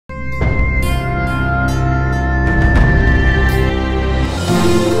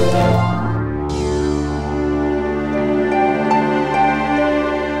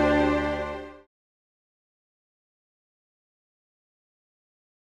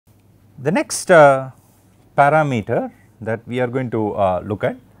The next parameter that we are going to look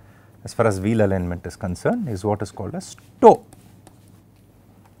at as far as wheel alignment is concerned is what is called as toe.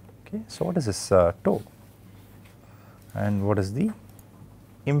 Okay. So, what is this toe and what is the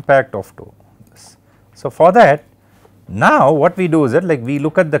impact of toe? So, for that now what we do is that like we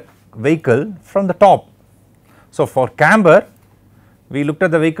look at the vehicle from the top. So, for camber we looked at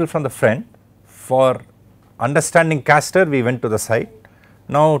the vehicle from the front, for understanding caster we went to the side.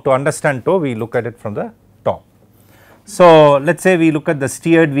 Now, to understand toe we look at it from the top. So, let us say we look at the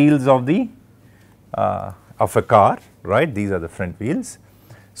steered wheels of the of a car, right, these are the front wheels.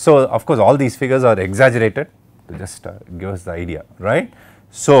 So, of course, all these figures are exaggerated to just give us the idea, right.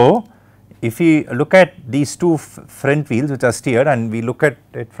 So, if we look at these two front wheels which are steered and we look at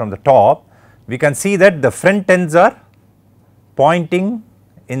it from the top, we can see that the front ends are pointing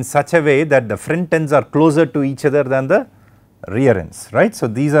in such a way that the front ends are closer to each other than the rear ends, right. So,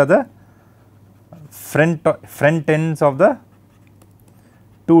 these are the front ends of the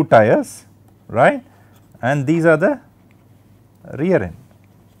two tires, right, and these are the rear end.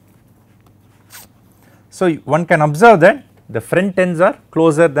 So, one can observe that the front ends are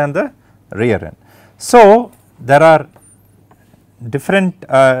closer than the rear end. So, there are different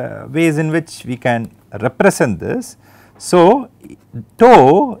ways in which we can represent this. So,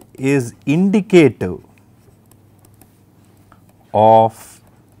 toe is indicative of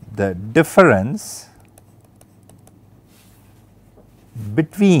the difference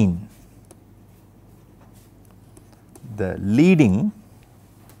between the leading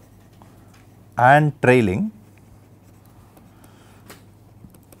and trailing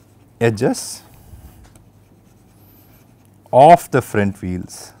edges of the front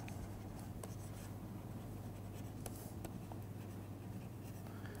wheels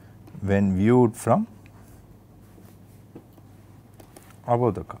when viewed from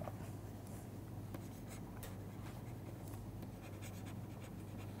above the car.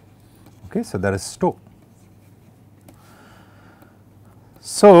 Okay, so that is toe.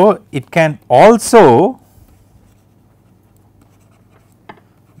 So, it can also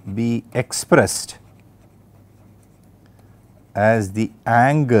be expressed as the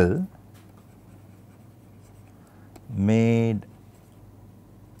angle made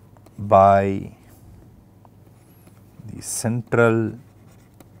by the central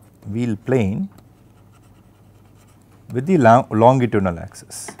wheel plane with the longitudinal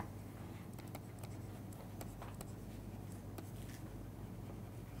axis.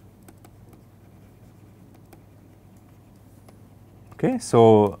 Okay,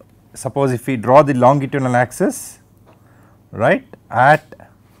 so, suppose if we draw the longitudinal axis right at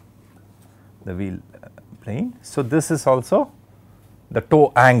the wheel plane. So, this is also the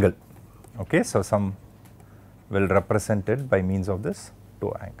toe angle. Okay, so, some will represent it by means of this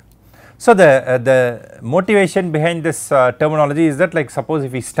toe angle. So, the motivation behind this terminology is that like suppose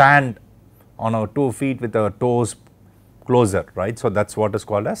if we stand on our 2 feet with our toes closer, right. So, that is what is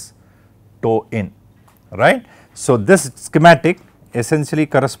called as toe in, right. So, this schematic essentially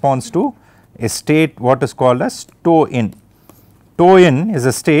corresponds to a state what is called as toe in. Toe in is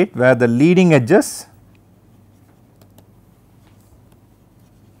a state where the leading edges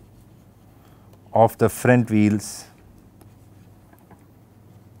of the front wheels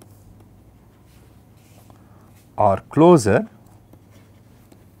are closer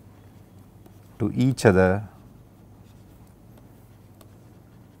to each other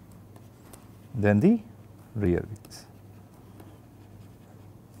than the rear wheels.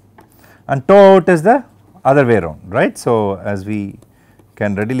 And toe out is the other way around, right. So, as we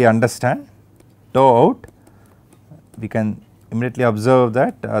can readily understand, toe out we can immediately observe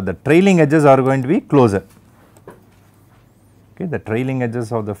that the trailing edges are going to be closer. Okay, the trailing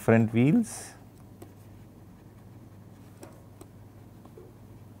edges of the front wheels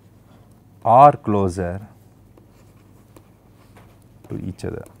are closer to each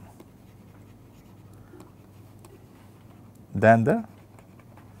other than the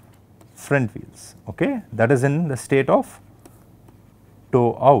front wheels. Okay, that is in the state of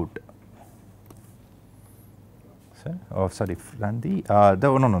toe out. Oh, sorry, front no,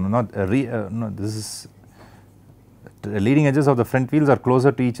 this is the leading edges of the front wheels are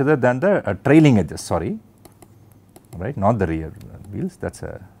closer to each other than the trailing edges, sorry, right, not the rear wheels, that is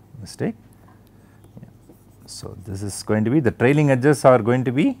a mistake. Yeah. So, this is going to be the trailing edges are going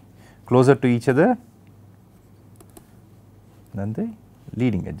to be closer to each other than the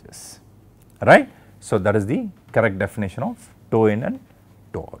leading edges, right. So, that is the correct definition of toe in and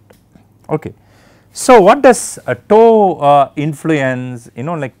toe out. Okay. So, what does a toe influence,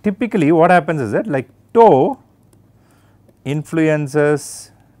 like typically what happens is that like toe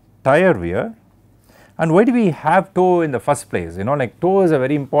influences tire wear. And why do we have toe in the first place? You know, like toe is a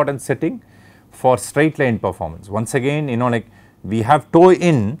very important setting for straight line performance. Once again, you know, like we have toe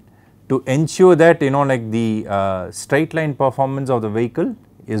in to ensure that, you know, like the straight line performance of the vehicle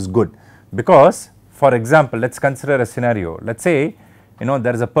is good. Because for example, let us consider a scenario. Let us say, you know,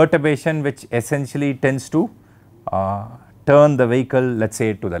 there is a perturbation which essentially tends to turn the vehicle, let us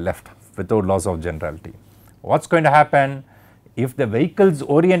say, to the left without loss of generality. What is going to happen? If the vehicle's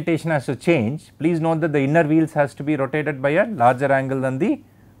orientation has to change, please note that the inner wheels has to be rotated by a larger angle than the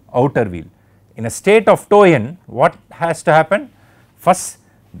outer wheel. In a state of toe in, what has to happen? First,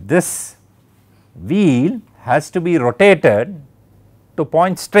 this wheel has to be rotated to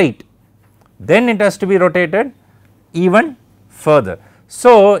point straight, then it has to be rotated even further.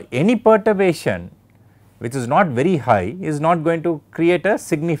 So, any perturbation which is not very high is not going to create a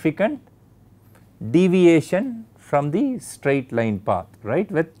significant deviation from the straight line path, right,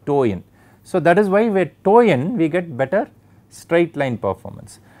 with toe in. So, that is why with toe in we get better straight line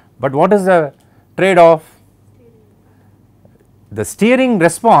performance. But what is the trade off? The steering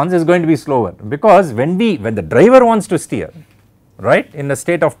response is going to be slower, because when the driver wants to steer, right, in the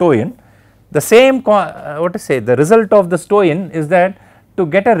state of toe in, the same the result of the toe in is that to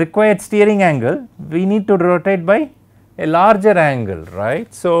get a required steering angle we need to rotate by a larger angle,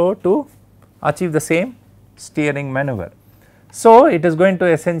 right. So, to achieve the same steering maneuver. So, it is going to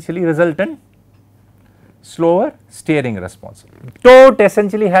essentially result in slower steering response. Toe out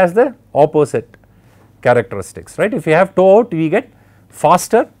essentially has the opposite characteristics, right. If you have toe out, we get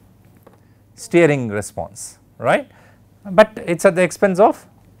faster steering response, right, but it is at the expense of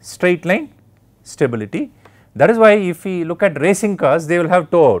straight line stability. That is why if we look at racing cars, they will have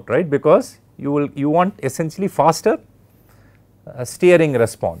toe out, right, because you want essentially faster steering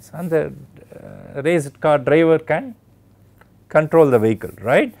response, and the race car driver can control the vehicle,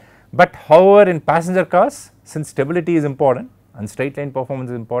 right. But however, in passenger cars, since stability is important and straight line performance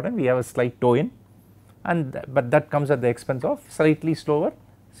is important, we have a slight toe in, and but that comes at the expense of slightly slower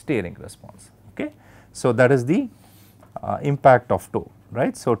steering response. Okay. So, that is the impact of toe,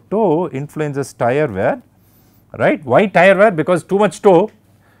 right. So, toe influences tire wear, right. Why tire wear? Because too much toe,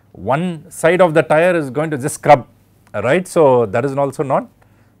 one side of the tire is going to just scrub, right. So, that is also not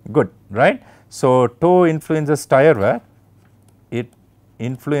good, right. So, toe influences tire wear, it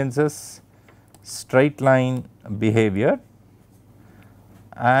influences straight line behavior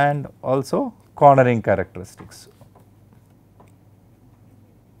and also cornering characteristics.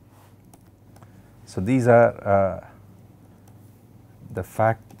 So, these are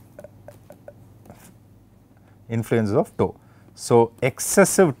the influences of toe. So,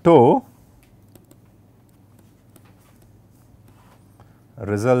 excessive toe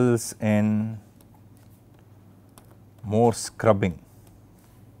results in more scrubbing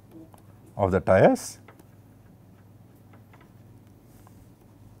of the tires,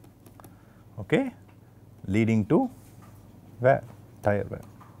 okay, leading to wear, tire wear,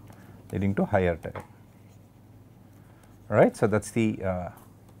 leading to higher tire, right. So, that is the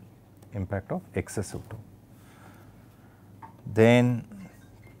impact of excessive toe. Then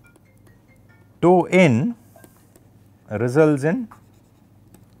toe in results in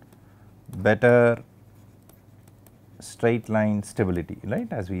better straight line stability,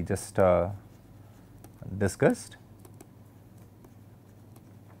 right, as we just discussed,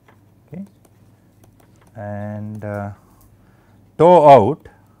 okay. And toe out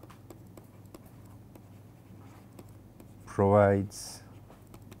provides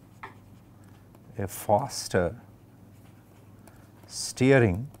a faster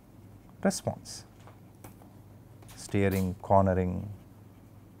steering response, steering cornering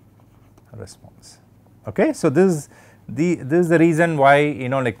response. Okay. So, this is the reason why, you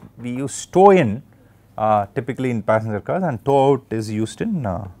know, like we use toe in typically in passenger cars, and toe out is used in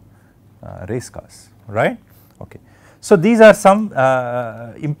race cars, right. Okay. So, these are some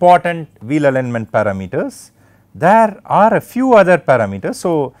important wheel alignment parameters. There are a few other parameters.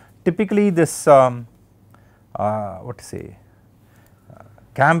 So, typically this what to say,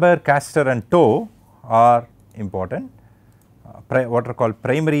 camber, caster and toe are important, what are called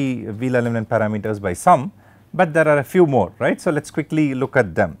primary wheel alignment parameters by some, but there are a few more, right. So, let us quickly look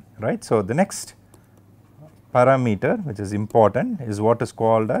at them, right. So, the next parameter which is important is what is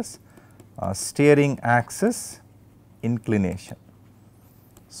called as steering axis inclination.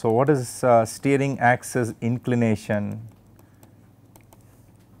 So, what is steering axis inclination?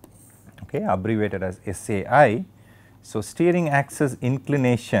 Okay, abbreviated as SAI. So, steering axis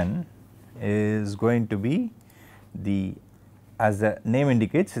inclination is going to be the, as the name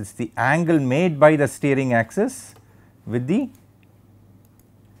indicates, it is the angle made by the steering axis with the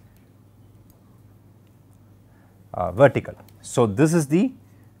vertical. So this is the,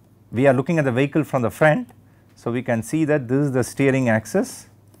 we are looking at the vehicle from the front, so we can see that this is the steering axis.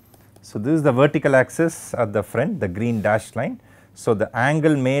 So this is the vertical axis at the front, the green dashed line. So the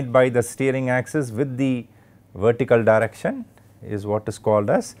angle made by the steering axis with the vertical direction is what is called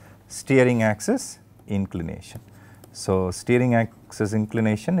as steering axis inclination. So steering axis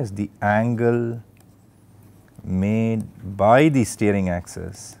inclination is the angle made by the steering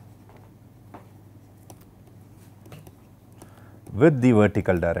axis with the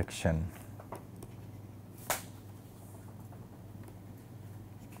vertical direction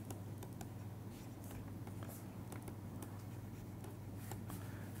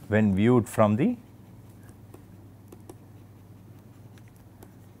when viewed from the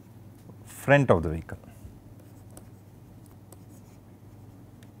front of the vehicle.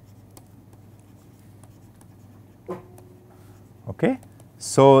 Okay.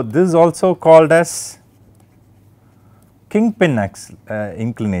 So this is also called as kingpin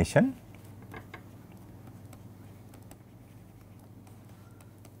inclination.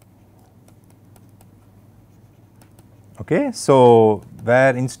 Okay. So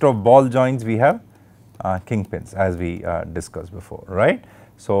where instead of ball joints we have kingpins, as we discussed before, right.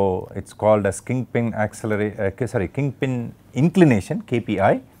 So it is called as kingpin kingpin inclination,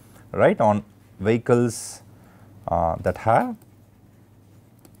 KPI, right, on vehicles that have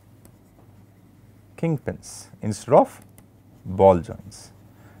kingpins instead of ball joints,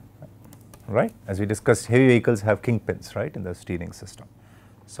 right. As we discussed, heavy vehicles have kingpins, right, in the steering system.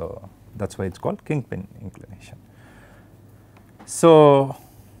 So that is why it is called kingpin inclination. So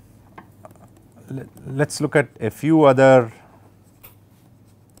let us look at a few other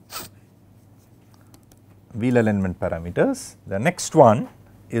wheel alignment parameters. The next one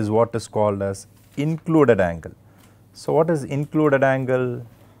is what is called as included angle. So what is included angle?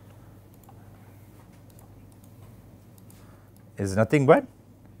 Is nothing but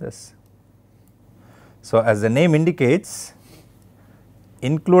this. So as the name indicates,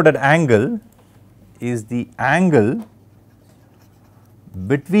 included angle is the angle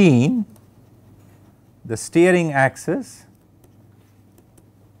between the steering axis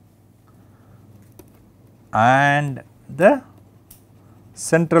and the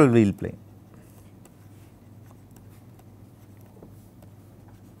central wheel plane.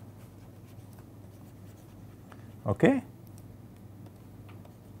 Okay.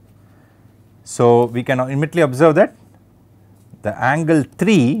 So we can immediately observe that the angle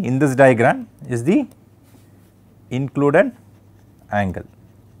 3 in this diagram is the included angle,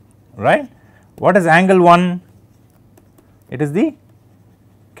 right. What is angle 1? It is the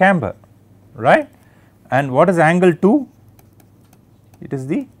camber, right. And what is angle 2? It is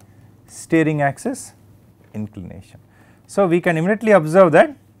the steering axis inclination. So we can immediately observe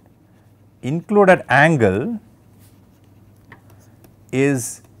that included angle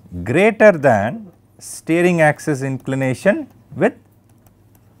is greater than steering axis inclination with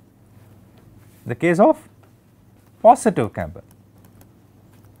the case of positive camber,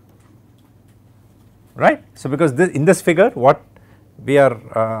 right. So because in this figure what we are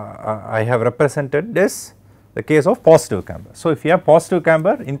I have represented is the case of positive camber. So if you have positive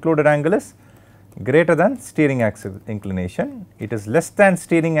camber, included angle is greater than steering axis inclination, it is less than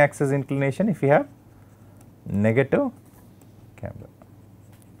steering axis inclination if you have negative camber.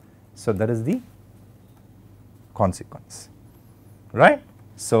 So that is the consequence, right.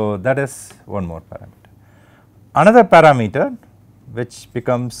 So that is one more parameter. Another parameter which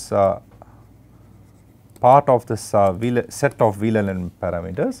becomes part of this set of wheel alignment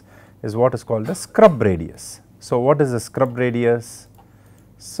parameters is what is called the scrub radius. So what is the scrub radius?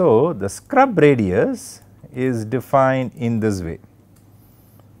 So the scrub radius is defined in this way.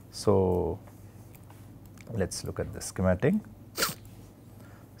 So let us look at the schematic.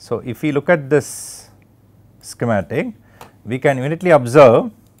 So if we look at this schematic, we can immediately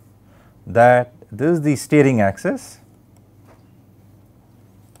observe that this is the steering axis,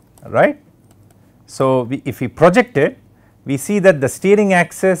 right. So if we project it, we see that the steering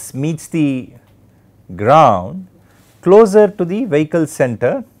axis meets the ground closer to the vehicle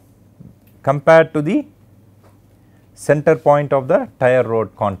center compared to the center point of the tire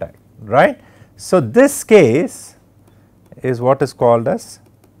rod contact, right. So this case is what is called as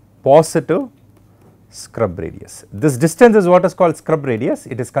positive scrub radius. This distance is what is called scrub radius.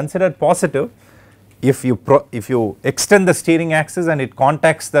 It is considered positive if you extend the steering axis and it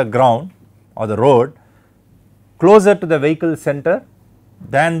contacts the ground or the road closer to the vehicle center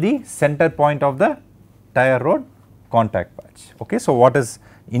than the center point of the tire rod contact patch. Okay. So what is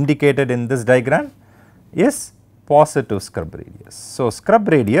indicated in this diagram is positive scrub radius. So scrub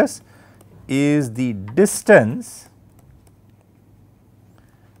radius is the distance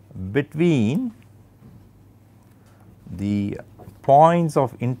between the points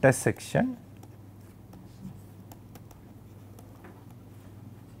of intersection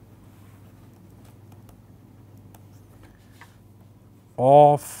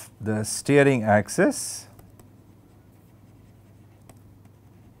of the steering axis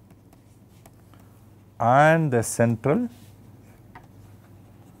and the central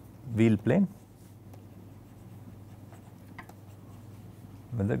wheel plane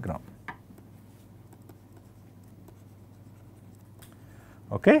with the ground.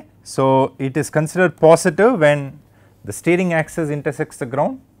 Okay. So, it is considered positive when the steering axis intersects the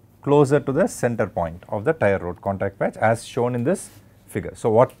ground closer to the center point of the tire rod contact patch as shown in this figure. So,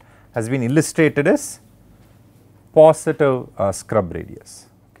 what has been illustrated is positive scrub radius.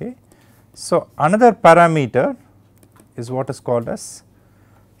 Okay. So, another parameter is what is called as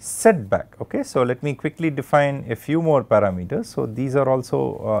setback. Okay. So, let me quickly define a few more parameters. So, these are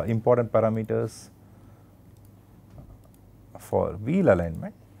also important parameters for wheel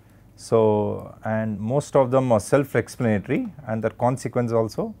alignment. So, and most of them are self explanatory and their consequence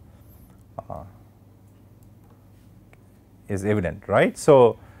also is evident, right.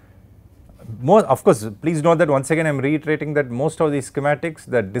 So, more of course, please note that once again I am reiterating that most of these schematics,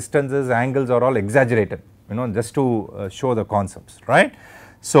 the distances, angles are all exaggerated, just to show the concepts, right.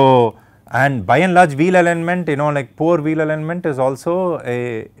 So, and by and large wheel alignment, like poor wheel alignment is also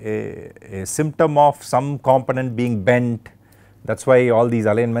a symptom of some component being bent. That is why all these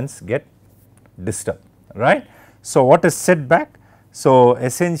alignments get disturbed, right. So, what is setback? So,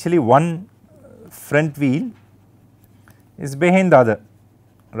 essentially one front wheel is behind the other,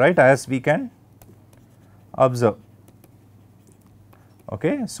 right, as we can observe.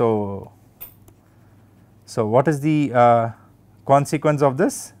 Okay. So, what is the consequence of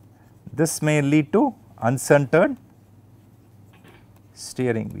this? This may lead to uncentered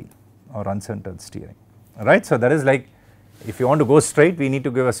steering wheel or uncentered steering, right. So, that is like if you want to go straight, we need to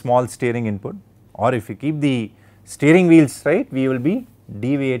give a small steering input, or if you keep the steering wheel straight, we will be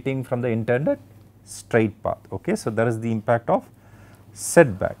deviating from the intended straight path. Okay. So, that is the impact of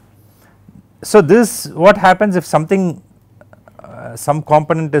setback. So, this what happens if something some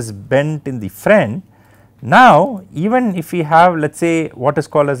component is bent in the front. Now, even if we have, let us say, what is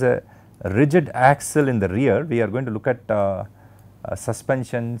called as a rigid axle in the rear, we are going to look at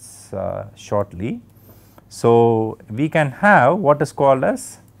suspensions shortly. So, we can have what is called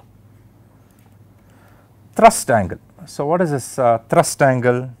as thrust angle. So, what is this thrust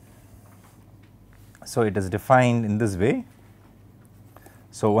angle? So, it is defined in this way.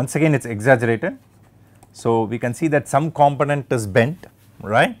 So, once again it is exaggerated. So, we can see that some component is bent,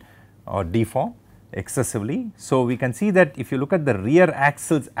 right, or deformed excessively. So, we can see that if you look at the rear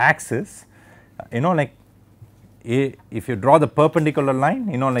axle's axis, like if you draw the perpendicular line,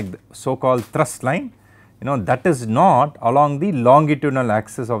 like the so called thrust line, that is not along the longitudinal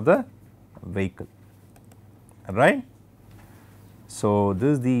axis of the vehicle, right. So,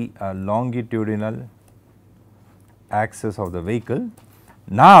 this is the longitudinal axis of the vehicle.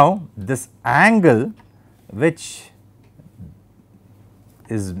 Now, this angle which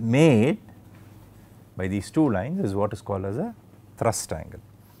is made by these two lines is what is called as a thrust angle.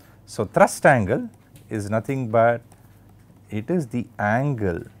 So, thrust angle is nothing but it is the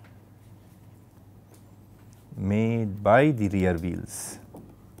angle made by the rear wheels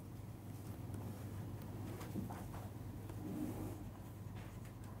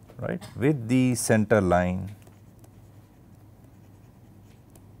right with the center line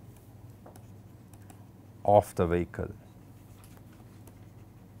of the vehicle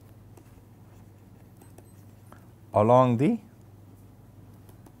along the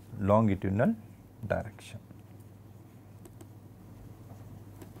longitudinal direction.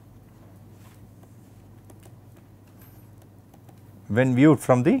 When viewed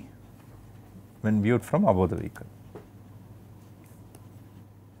from above the vehicle.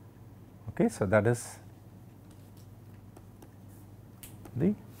 Okay, so that is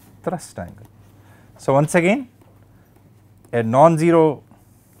the thrust angle. So, once again a non-zero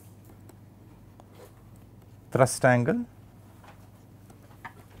thrust angle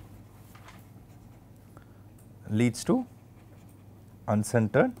leads to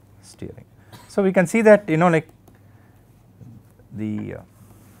uncentered steering. So, we can see that like the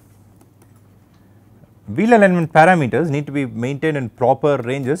wheel alignment parameters need to be maintained in proper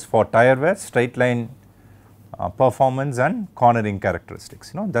ranges for tire wear, straight line performance and cornering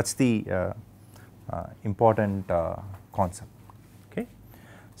characteristics. That is the important concept. Okay.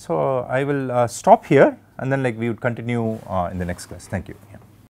 So, I will stop here and then like we would continue in the next class. Thank you. Yeah.